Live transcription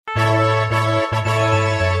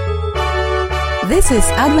This is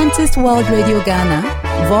Adventist World Radio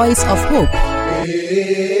Ghana, Voice of Hope.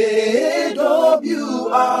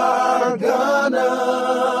 AWR Ghana,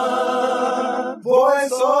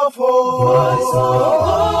 Voice of Hope. Voice of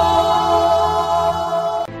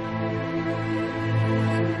Hope.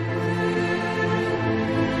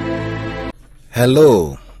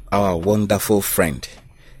 Hello, our wonderful friend.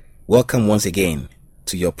 Welcome once again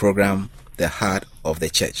to your program, The Heart of the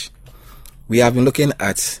Church. We have been looking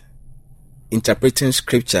at interpreting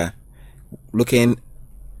scripture, looking,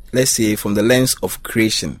 let's say, from the lens of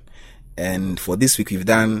creation. And for this week, we've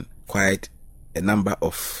done quite a number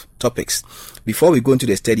of topics. Before we go into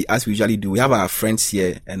the study, as we usually do, we have our friends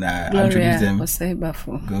here, and I'll introduce them.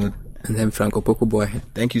 Good. And then Franco Poco Boy.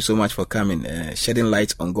 Thank you so much for coming, shedding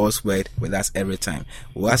light on God's word with us every time.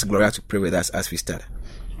 We'll ask Gloria to pray with us as we start.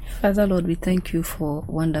 Father Lord, we thank you for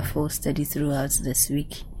wonderful study throughout this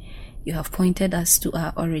week. You have pointed us to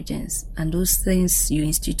our origins and those things you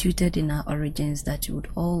instituted in our origins that you would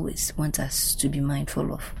always want us to be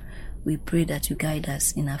mindful of. We pray that you guide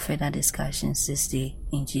us in our further discussions this day.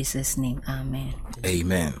 In Jesus' name, amen.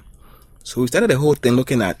 Amen. So we started the whole thing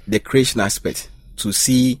looking at the creation aspect to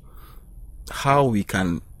see how we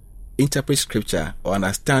can interpret scripture or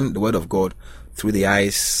understand the word of God through the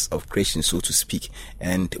eyes of creation, so to speak.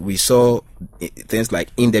 And we saw things like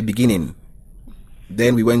in the beginning.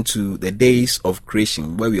 Then we went to the days of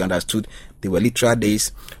creation, where we understood they were literal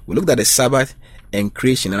days. We looked at the Sabbath and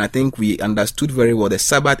creation, and I think we understood very well the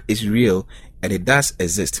Sabbath is real and it does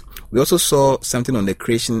exist. We also saw something on the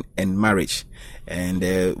creation and marriage, and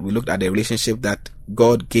we looked at the relationship that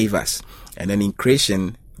God gave us, and then in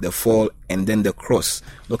creation, the fall, and then the cross,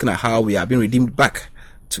 looking at how we have been redeemed back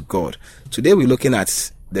to God. Today we're looking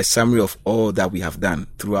at the summary of all that we have done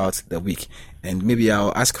throughout the week, and maybe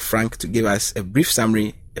I'll ask Frank to give us a brief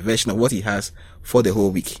summary, a version of what he has for the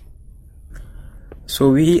whole week.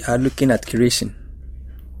 So we are looking at creation.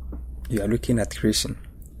 We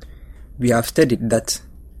have studied that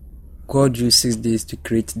God used 6 days to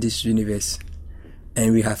create this universe,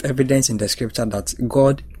 and we have evidence in the scripture that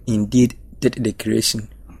God indeed did the creation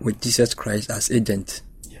with Jesus Christ as agent.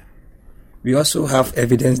 We also have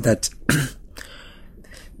evidence that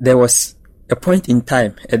there was a point in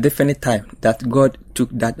time, a definite time, that God took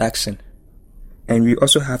that action. And we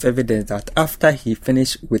also have evidence that after he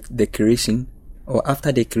finished with the creation, or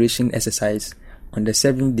after the creation exercise, on the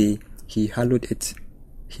 7th day, he hallowed it.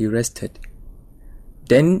 He rested.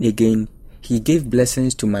 Then again, he gave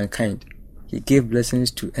blessings to mankind. He gave blessings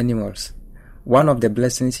to animals. One of the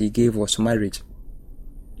blessings he gave was marriage.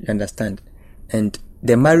 You understand? And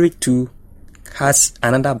the married too has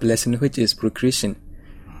another blessing, which is procreation,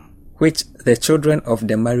 which the children of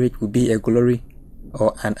the married will be a glory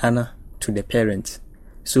or an honor to the parents.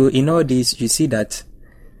 So in all this, you see that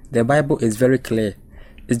the Bible is very clear.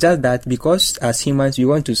 It's just that because as humans, we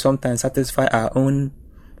want to sometimes satisfy our own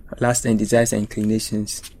lusts and desires and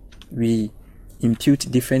inclinations, we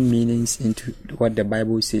impute different meanings into what the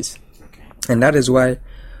Bible says. And that is why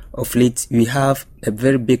of late we have a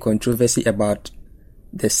very big controversy about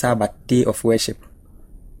the Sabbath, day of worship.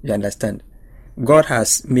 You understand? God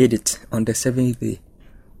has made it on the 7th day,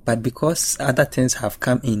 but because other things have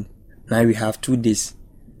come in, now we have 2 days.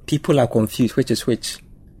 People are confused, which is which.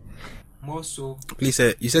 More so, please,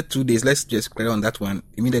 you said 2 days. Let's just clear on that one.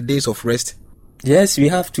 You mean the days of rest? Yes, we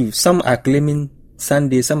have to. Some are claiming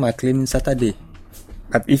Sunday, some are claiming Saturday.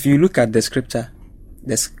 But if you look at the scripture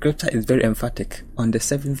is very emphatic on the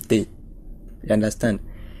 7th day. You understand?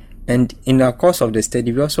 And in our course of the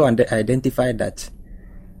study, we also identified that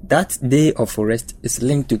day of rest is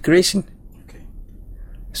linked to creation. Okay.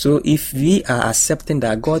 So if we are accepting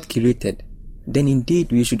that God created, then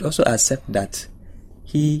indeed we should also accept that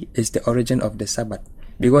he is the origin of the Sabbath.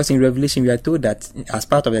 Because in Revelation we are told that as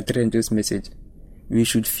part of the 3 angels message, we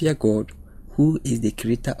should fear God, who is the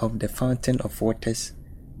creator of the fountain of waters.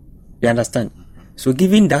 You understand? So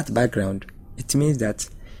given that background, it means that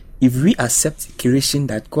if we accept creation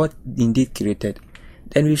that God indeed created,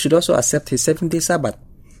 then we should also accept his 7th day Sabbath.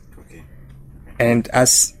 Okay. And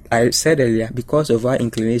as I said earlier, because of our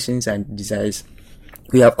inclinations and desires,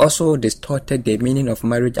 we have also distorted the meaning of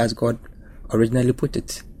marriage as God originally put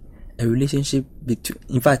it. A relationship between,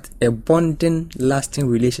 in fact, a bonding, lasting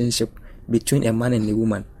relationship between a man and a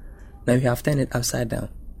woman. Now we have turned it upside down.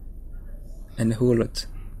 And a whole lot.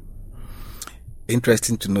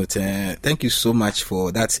 Interesting to note. Thank you so much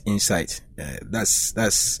for that insight.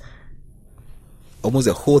 That's almost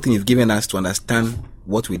the whole thing you've given us to understand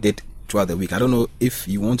what we did throughout the week. I don't know if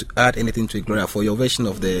you want to add anything to it, Gloria, for your version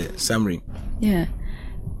of the summary. Yeah.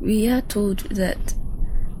 We are told that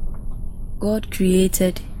God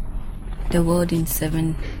created the world in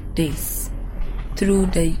 7 days through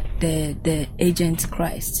the agent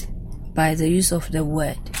Christ by the use of the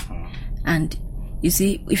word. And you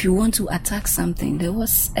see, if you want to attack something, there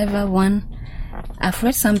was ever one. I've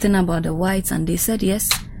read something about the whites, and they said yes,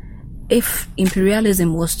 if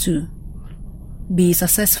imperialism was to be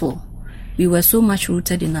successful, we were so much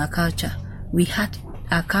rooted in our culture.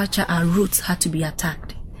 Our roots had to be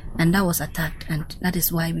attacked, and that was attacked, and that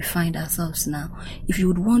is why we find ourselves now. If you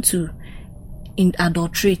would want to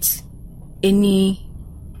adulterate any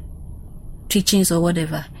teachings or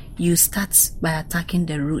whatever, you start by attacking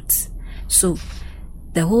the roots. So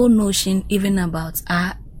the whole notion, even about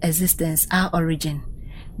our existence, our origin,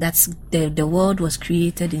 that's the world was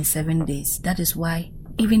created in 7 days. That is why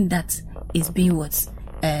even that is being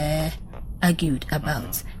argued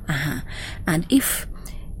about. And if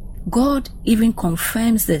God even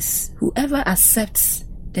confirms this, whoever accepts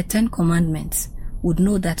the 10 commandments would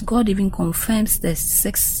know that God even confirms the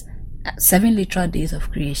 7 literal days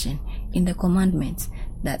of creation in the commandment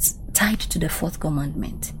that's tied to the 4th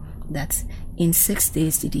commandment, that in 6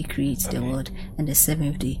 days did he create the world, and the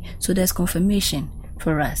 7th day. So there's confirmation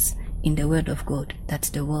for us in the word of God that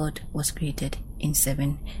the world was created in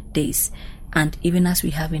 7 days. And even as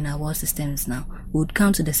we have in our world systems now, we would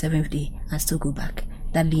count to the 7th day and still go back.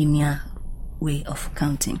 That linear way of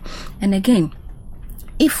counting. And again,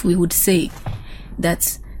 if we would say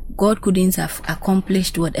that God couldn't have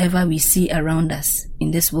accomplished whatever we see around us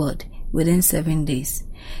in this world within 7 days,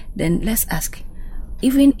 then let's ask,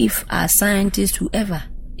 even if our scientists, whoever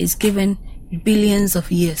is given billions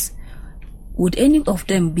of years, would any of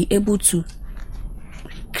them be able to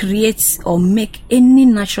create or make any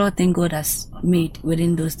natural thing God has made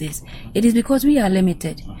within those days? It is because we are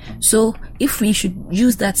limited. So if we should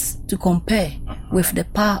use that to compare with the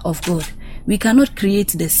power of God, we cannot create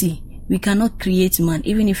the sea, we cannot create man,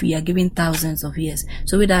 even if we are given thousands of years.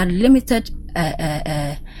 So with our limited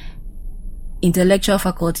intellectual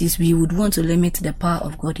faculties, we would want to limit the power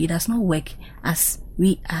of God. He does not work as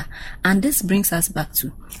we are. And this brings us back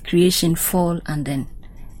to creation, fall, and then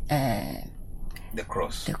the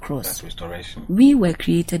cross. That's restoration. We were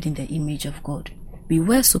created in the image of God. We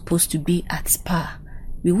were supposed to be at par.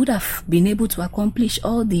 We would have been able to accomplish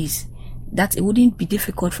all these. That it wouldn't be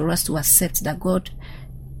difficult for us to accept that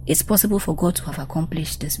it's possible for God to have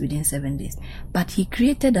accomplished this within 7 days. But he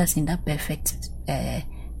created us in that perfect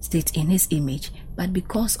state in his image. But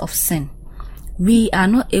because of sin, we are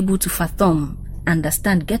not able to fathom,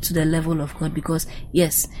 understand, get to the level of God, because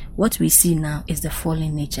yes, what we see now is the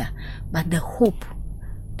fallen nature. But the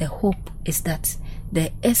hope is that there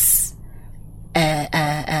is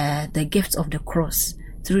the gift of the cross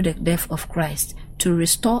through the death of Christ to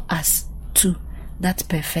restore us to that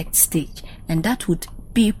perfect stage, and that would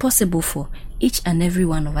be possible for each and every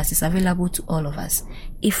one of us. Is available to all of us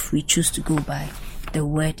if we choose to go by the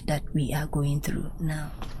word that we are going through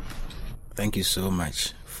now. Thank you so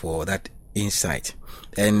much for that insight.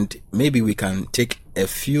 And maybe we can take a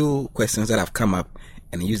few questions that have come up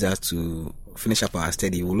and use that to finish up our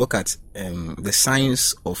study. We'll look at the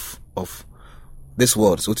science of this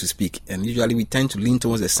world, so to speak. And usually we tend to lean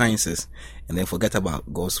towards the sciences and then forget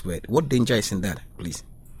about God's word. What danger is in that, please?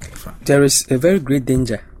 There is a very great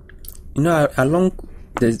danger. Along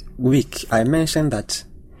the week, I mentioned that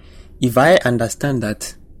if I understand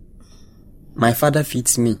that my father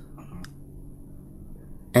feeds me,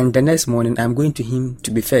 and the next morning I'm going to him to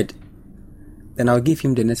be fed, then I'll give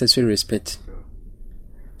him the necessary respect.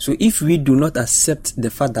 So if we do not accept the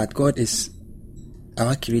fact that God is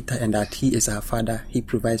our creator and that he is our father, he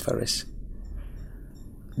provides for us,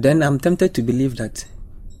 then I'm tempted to believe that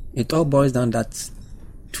it all boils down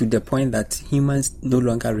to the point that humans no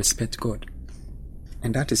longer respect God.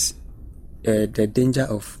 And that is the danger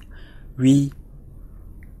of we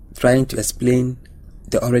trying to explain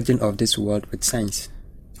the origin of this world with science.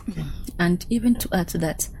 And even to add to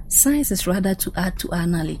that, science is rather to add to our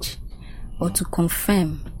knowledge or to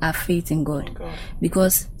confirm our faith in God.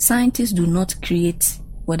 Because scientists do not create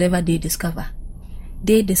whatever they discover.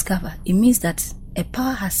 They discover. It means that a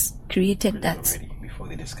power has created that. Before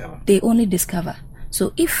they discover. They only discover.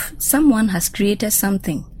 So if someone has created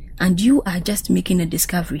something and you are just making a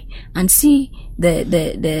discovery, and see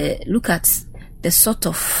the look at the sort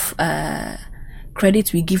of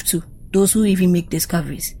credit we give to those who even make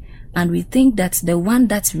discoveries, and we think that the one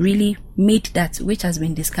that really made that which has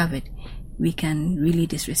been discovered, we can really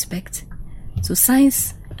disrespect. So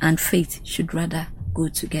science and faith should rather go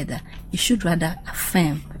together. We should rather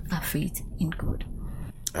affirm our faith in God.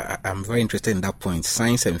 I'm very interested in that point,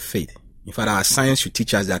 science and faith. In fact, our science should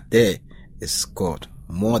teach us that there is God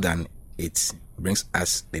more than it brings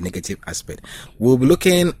us the negative aspect. We'll be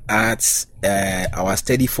looking at our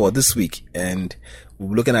study for this week, and we'll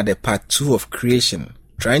be looking at the part 2 of creation,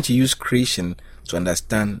 trying to use creation to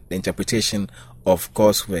understand the interpretation of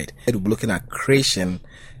God's word. We'll be looking at creation,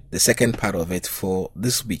 the second part of it, for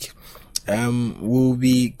this week. We'll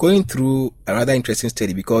be going through a rather interesting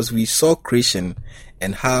study because we saw creation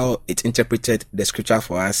and how it interpreted the scripture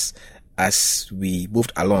for us as we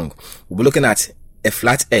moved along. We'll be looking at a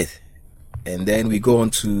flat earth, and then we go on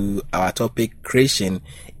to our topic, creation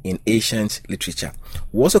in ancient literature.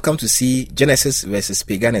 We'll also come to see Genesis versus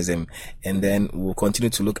paganism, and then we'll continue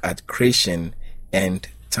to look at creation and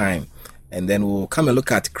time. And then we'll come and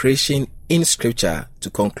look at creation in scripture to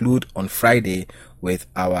conclude on Friday with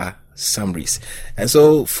our summaries. And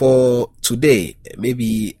so for today,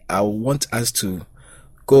 maybe I want us to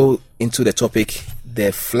go into the topic,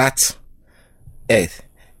 the flat earth.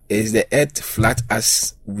 Is the earth flat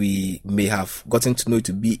as we may have gotten to know it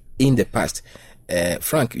to be in the past?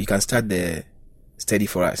 Frank, you can start the study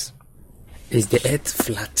for us. Is the earth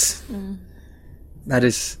flat? That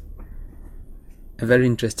is a very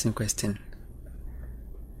interesting question.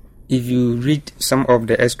 If you read some of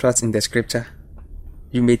the extracts in the scripture,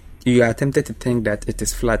 you are tempted to think that it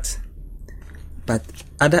is flat. But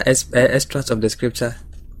other extracts of the scripture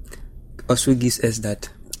also gives us that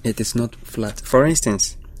it is not flat. For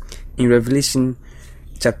instance, in Revelation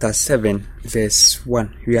chapter 7 verse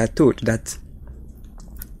 1, we are told that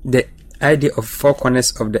the idea of 4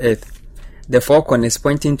 corners of the earth, the 4 corners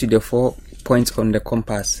pointing to the 4 points on the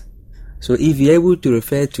compass. So if we are able to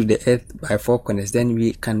refer to the earth by 4 corners, then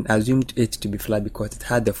we can assume it to be flat because it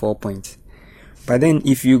had the 4 points. But then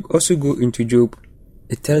if you also go into Job,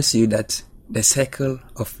 it tells you that the circle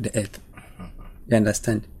of the earth. You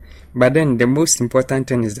understand? But then the most important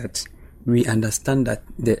thing is that we understand that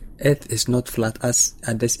the earth is not flat as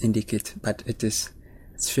others indicate, but it is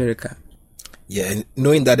spherical. Yeah, and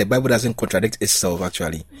knowing that the Bible doesn't contradict itself,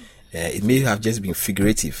 actually, it may have just been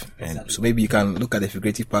figurative. And so maybe you can look at the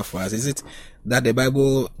figurative part for us. Is it that the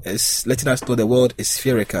Bible is letting us know the world is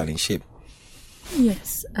spherical in shape?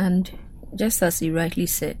 Yes, and just as you rightly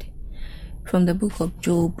said, from the book of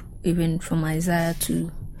Job, even from Isaiah to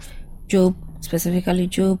Job, specifically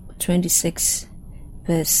Job 26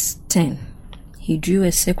 verse 10, he drew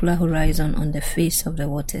a circular horizon on the face of the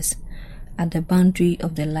waters at the boundary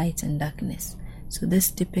of the light and darkness. So this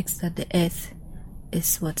depicts that the earth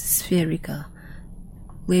is what is spherical,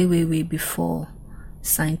 way before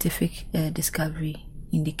scientific discovery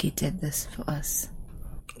indicated this for us.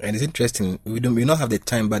 And it's interesting, we not have the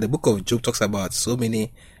time, but the book of Job talks about so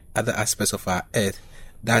many other aspects of our earth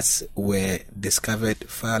that were discovered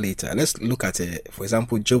far later. Let's look at, for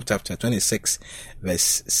example, Job chapter 26,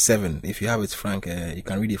 verse 7. If you have it, Frank, you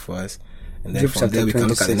can read it for us. And then Job from there we can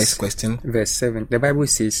look at the 26, next question. Verse 7. The Bible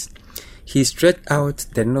says, He stretched out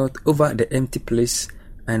the north over the empty place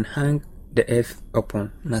and hung the earth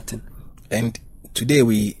upon nothing. And today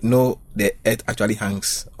we know the earth actually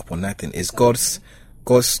hangs upon nothing. It's God's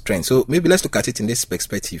strength. So maybe let's look at it in this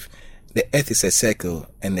perspective. The earth is a circle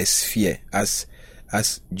and a sphere, as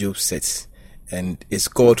Job says, and it's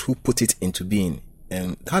God who put it into being.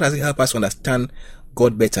 And how does it help us to understand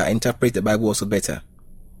God better, interpret the Bible also better?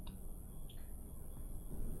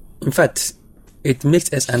 In fact, it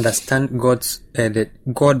makes us understand God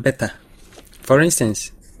better. For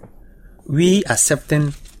instance, we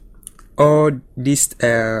accepting all this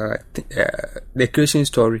the creation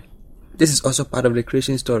story. This is also part of the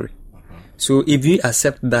creation story. So if we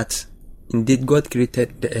accept that indeed God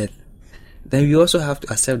created the earth, then we also have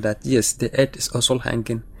to accept that yes, the earth is also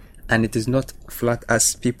hanging and it is not flat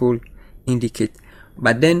as people indicate.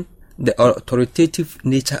 But then the authoritative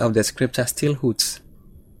nature of the scripture still holds.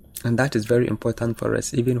 And that is very important for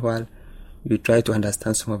us, even while we try to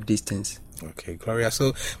understand some of these things. Okay, Gloria.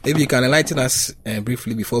 So maybe you can enlighten us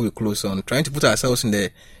briefly before we close on trying to put ourselves in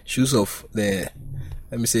the shoes of the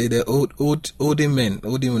olden men,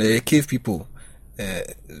 the cave people,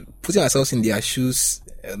 putting ourselves in their shoes,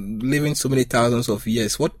 living so many thousands of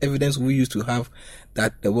years. What evidence we used to have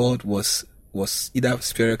that the world was either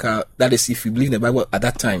spherical? That is, if you believe in the Bible at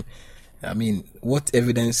that time. I mean, what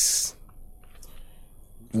evidence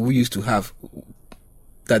we used to have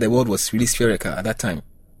that the world was really spherical at that time?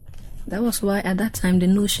 That was why at that time the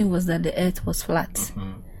notion was that the earth was flat.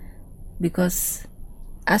 Because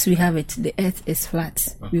as we have it, the earth is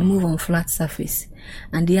flat. We move on flat surface.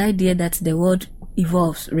 And the idea that the world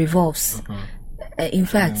revolves. In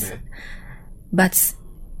fact, but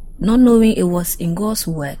not knowing it was in God's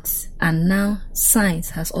words, and now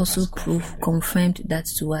science has also confirmed that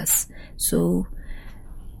to us. So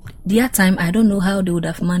Their time, I don't know how they would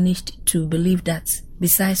have managed to believe that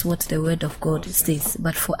besides what the word of God states.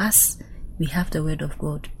 But for us, we have the word of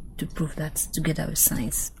God to prove that together with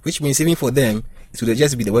science. Which means even for them, it would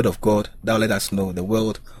just be the word of God that will let us know the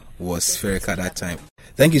world was spherical at that time.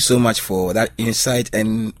 Thank you so much for that insight,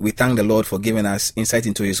 and we thank the Lord for giving us insight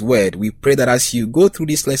into His word. We pray that as you go through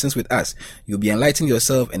these lessons with us, you'll be enlightened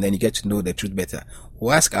yourself, and then you get to know the truth better.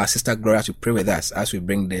 We'll ask our sister Gloria to pray with us as we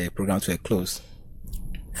bring the program to a close.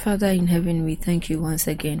 Father in heaven, we thank you once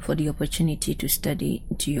again for the opportunity to study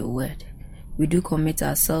into your word. We do commit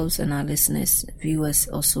ourselves and our listeners, viewers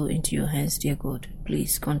also into your hands, dear God.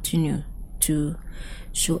 Please continue to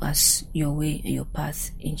show us your way and your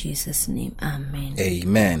path in Jesus' name. Amen.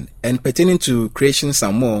 Amen. And pertaining to creation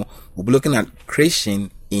some more, we'll be looking at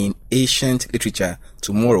creation in ancient literature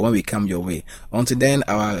tomorrow when we come your way. Until then,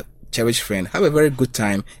 our cherished friend, have a very good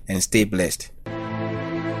time and stay blessed.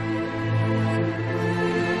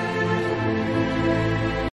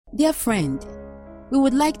 Dear friend, we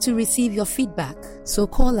would like to receive your feedback, so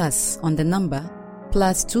call us on the number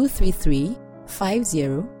 +233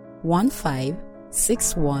 50 15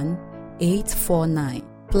 61 849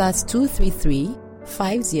 +233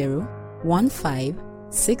 50 15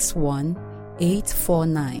 61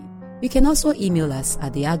 849. You can also email us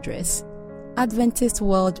at the address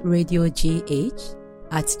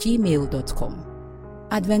adventistworldradiogh@gmail.com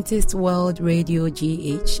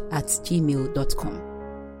adventistworldradiogh@gmail.com.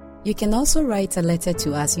 You can also write a letter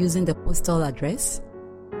to us using the postal address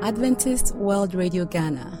Adventist World Radio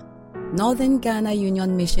Ghana, Northern Ghana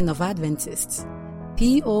Union Mission of Adventists,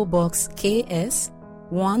 P.O. Box KS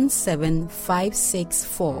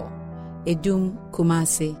 17564, Edum,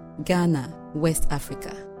 Kumasi, Ghana, West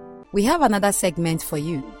Africa. We have another segment for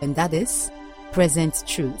you, and that is Present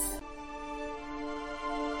Truth.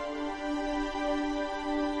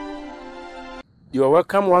 You are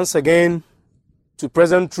welcome once again to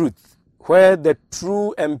Present Truth, where the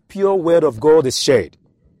true and pure word of God is shared.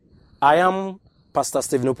 I am Pastor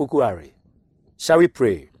Stephen Opoku-Ari. Shall we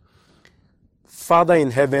pray? Father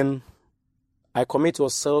in heaven, I commit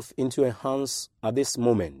yourself into your hands at this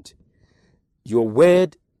moment. Your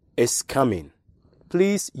word is coming.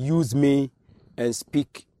 Please use me and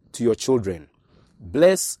speak to your children.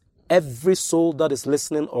 Bless every soul that is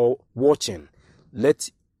listening or watching.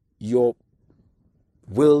 Let your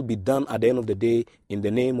will be done at the end of the day in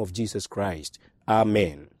the name of Jesus Christ.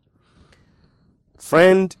 Amen.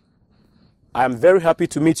 Friend, I am very happy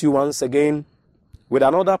to meet you once again with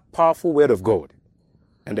another powerful word of God.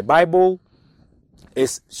 And the Bible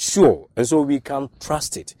is sure, and so we can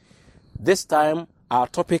trust it. This time, our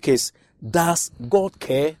topic is, does God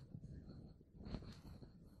care?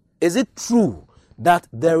 Is it true that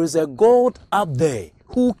there is a God out there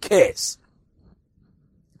who cares?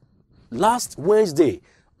 Last Wednesday,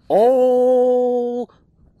 all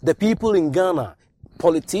the people in Ghana,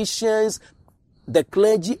 politicians, the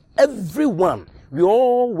clergy, everyone, we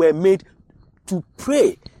all were made to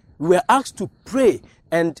pray. We were asked to pray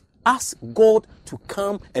and ask God to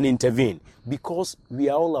come and intervene because we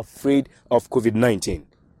are all afraid of COVID-19.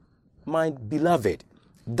 My beloved,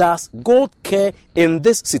 does God care in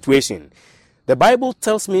this situation? The Bible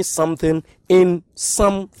tells me something in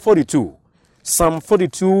Psalm 42. Psalm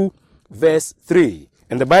 42 verse 3.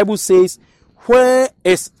 And the Bible says, where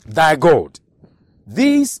is thy God?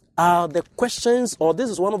 These are the questions, or this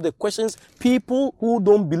is one of the questions people who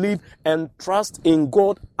don't believe and trust in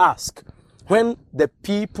God ask when the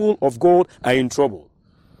people of God are in trouble.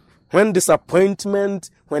 When disappointment,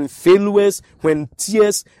 when failures, when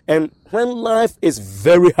tears, and when life is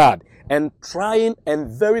very hard and trying and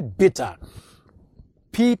very bitter,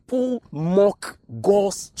 people mock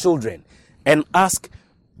God's children and ask,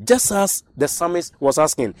 just as the psalmist was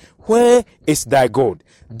asking, where is thy God?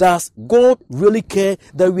 Does God really care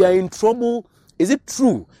that we are in trouble? Is it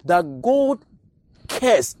true that God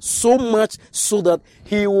cares so much so that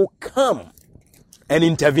he will come and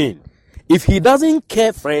intervene? If he doesn't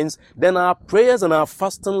care, friends, then our prayers and our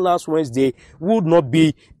fasting last Wednesday would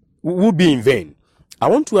be in vain. I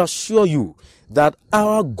want to assure you that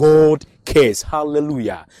our God cares.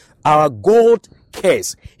 Hallelujah. Our God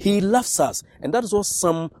cares. He loves us. And that is what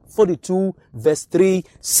Psalm 42 verse 3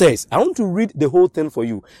 says. I want to read the whole thing for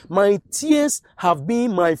you. My tears have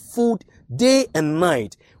been my food day and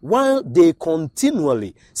night, while they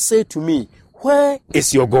continually say to me, where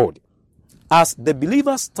is your God? As the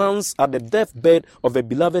believer stands at the deathbed of a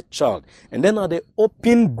beloved child, and then at the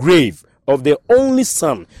open grave of the only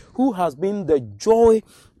son who has been the joy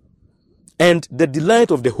and the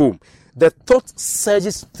delight of the home, the thought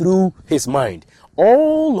surges through his mind.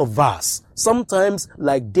 All of us, sometimes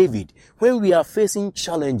like David, when we are facing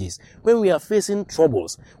challenges, when we are facing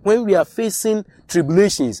troubles, when we are facing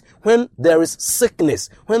tribulations, when there is sickness,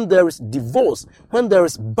 when there is divorce, when there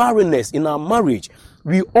is barrenness in our marriage,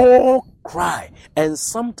 we all cry. And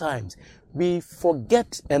sometimes we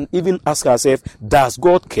forget and even ask ourselves, does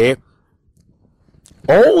God care?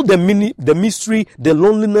 All the mystery, the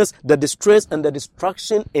loneliness, the distress, and the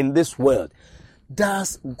destruction in this world,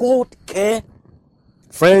 does God care?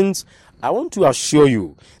 Friends, I want to assure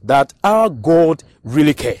you that our God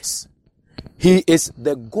really cares. He is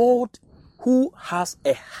the God who has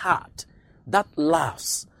a heart that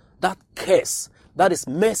loves, that cares, that is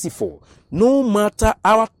merciful. No matter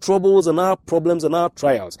our troubles and our problems and our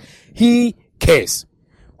trials, He cares.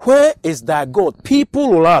 Where is thy God? People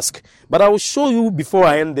will ask, but I will show you before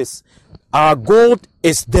I end this. Our God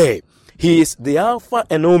is there. He is the Alpha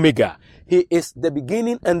and Omega. He is the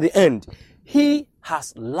beginning and the end. He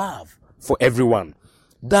has love for everyone.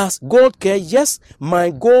 Does God care? Yes, my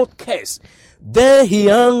God cares. There He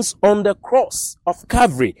hangs on the cross of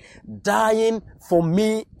Calvary, dying for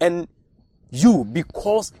me and you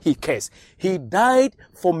because He cares. He died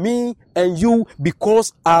for me and you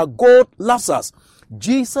because our God loves us.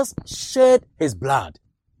 Jesus shed His blood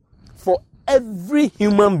for every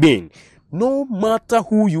human being, no matter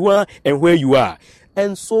who you are and where you are.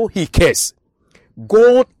 And so He cares.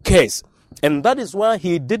 God cares. And that is why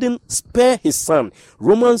He didn't spare His Son.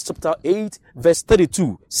 Romans chapter 8 verse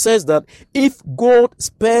 32 says that if God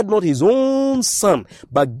spared not His own Son,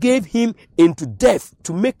 but gave Him into death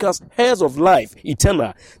to make us heirs of life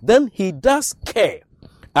eternal, then He does care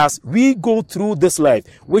as we go through this life,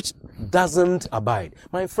 which doesn't abide.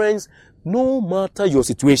 My friends, no matter your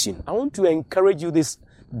situation, I want to encourage you this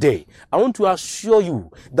day. I want to assure you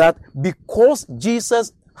that because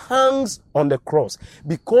Jesus hangs on the cross,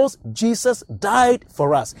 because Jesus died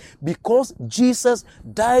for us, because Jesus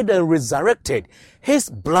died and resurrected, His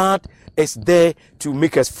blood is there to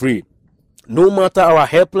make us free. No matter our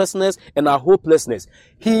helplessness and our hopelessness,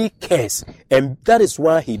 He cares. And that is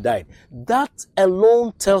why He died. That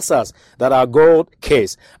alone tells us that our God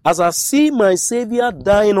cares. As I see my Savior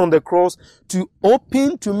dying on the cross to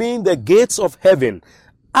open to me the gates of heaven,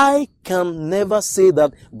 I can never say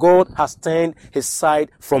that God has turned His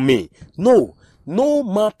side from me. No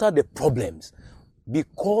matter the problems,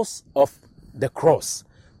 because of the cross,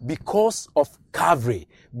 because of Calvary,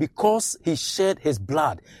 because He shed His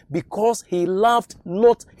blood, because He loved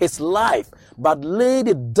not His life, but laid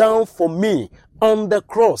it down for me on the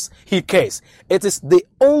cross, He cares. It is the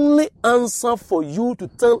only answer for you to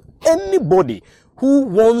tell anybody who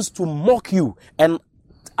wants to mock you and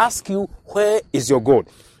ask you, where is your God?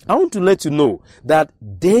 I want to let you know that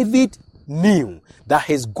David knew that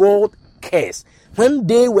his God cares. When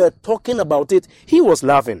they were talking about it, he was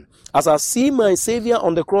laughing. As I see my Savior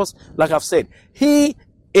on the cross, like I've said, He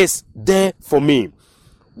is there for me.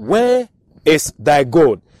 Where is thy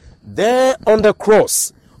God? There on the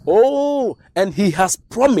cross. Oh, and He has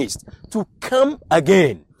promised to come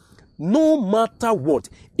again. No matter what,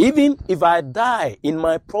 even if I die in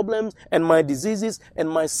my problems and my diseases and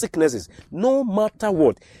my sicknesses, no matter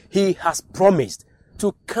what, He has promised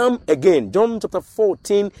to come again. John chapter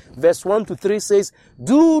 14 verse 1 to 3 says,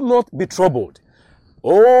 do not be troubled.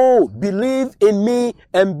 Oh, believe in me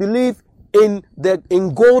and believe in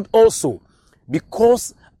God also,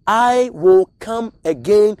 because I will come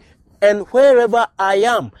again, and wherever I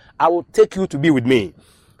am, I will take you to be with me.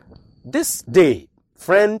 This day,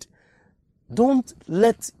 friend, don't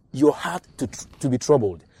let your heart to be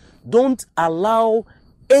troubled. Don't allow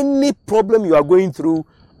any problem you are going through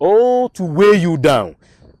to weigh you down.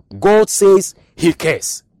 God says He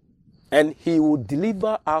cares, and He will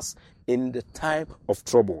deliver us in the time of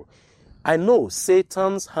trouble. I know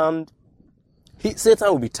Satan's hand, Satan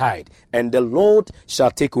will be tied, and the Lord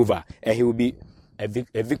shall take over, and He will be a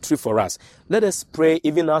victory for us. Let us pray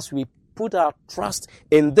even as we put our trust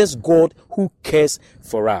in this God who cares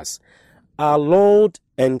for us. Our Lord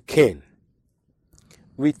and King,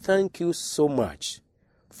 we thank You so much,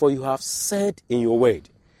 for You have said in Your word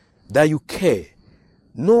that You care.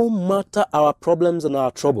 No matter our problems and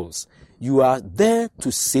our troubles, You are there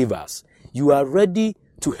to save us. You are ready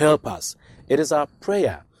to help us. It is our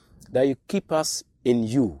prayer that You keep us in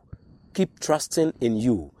You, keep trusting in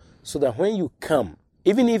You, so that when You come,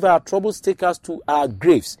 even if our troubles take us to our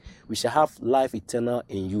graves, we shall have life eternal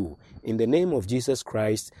in You. In the name of Jesus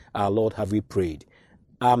Christ, our Lord, have we prayed.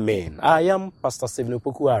 Amen. I am Pastor Stephen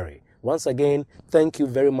Opoku-Are. Once again, thank you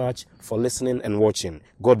very much for listening and watching.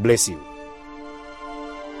 God bless you.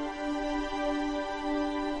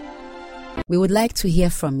 We would like to hear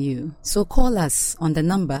from you, so call us on the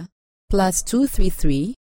number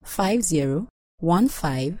 +233 50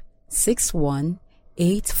 15 61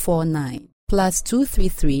 849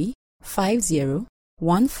 +233 50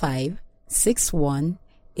 15 61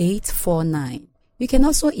 849. You can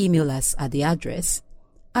also email us at the address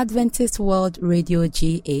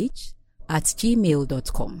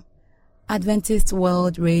adventistworldradiogh@gmail.com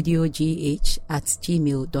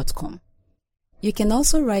adventistworldradiogh@gmail.com. You can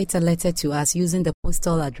also write a letter to us using the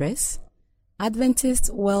postal address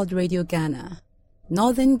Adventist World Radio Ghana,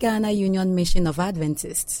 Northern Ghana Union Mission of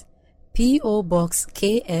Adventists, P.O. Box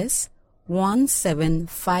KS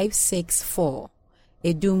 17564,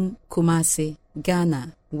 Edum, Kumasi,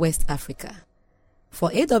 Ghana, West Africa. For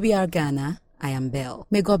AWR Ghana, I am Belle.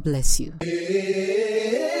 May God bless you. AWR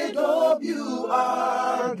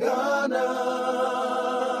Ghana,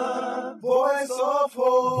 Voice of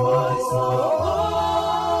Hope.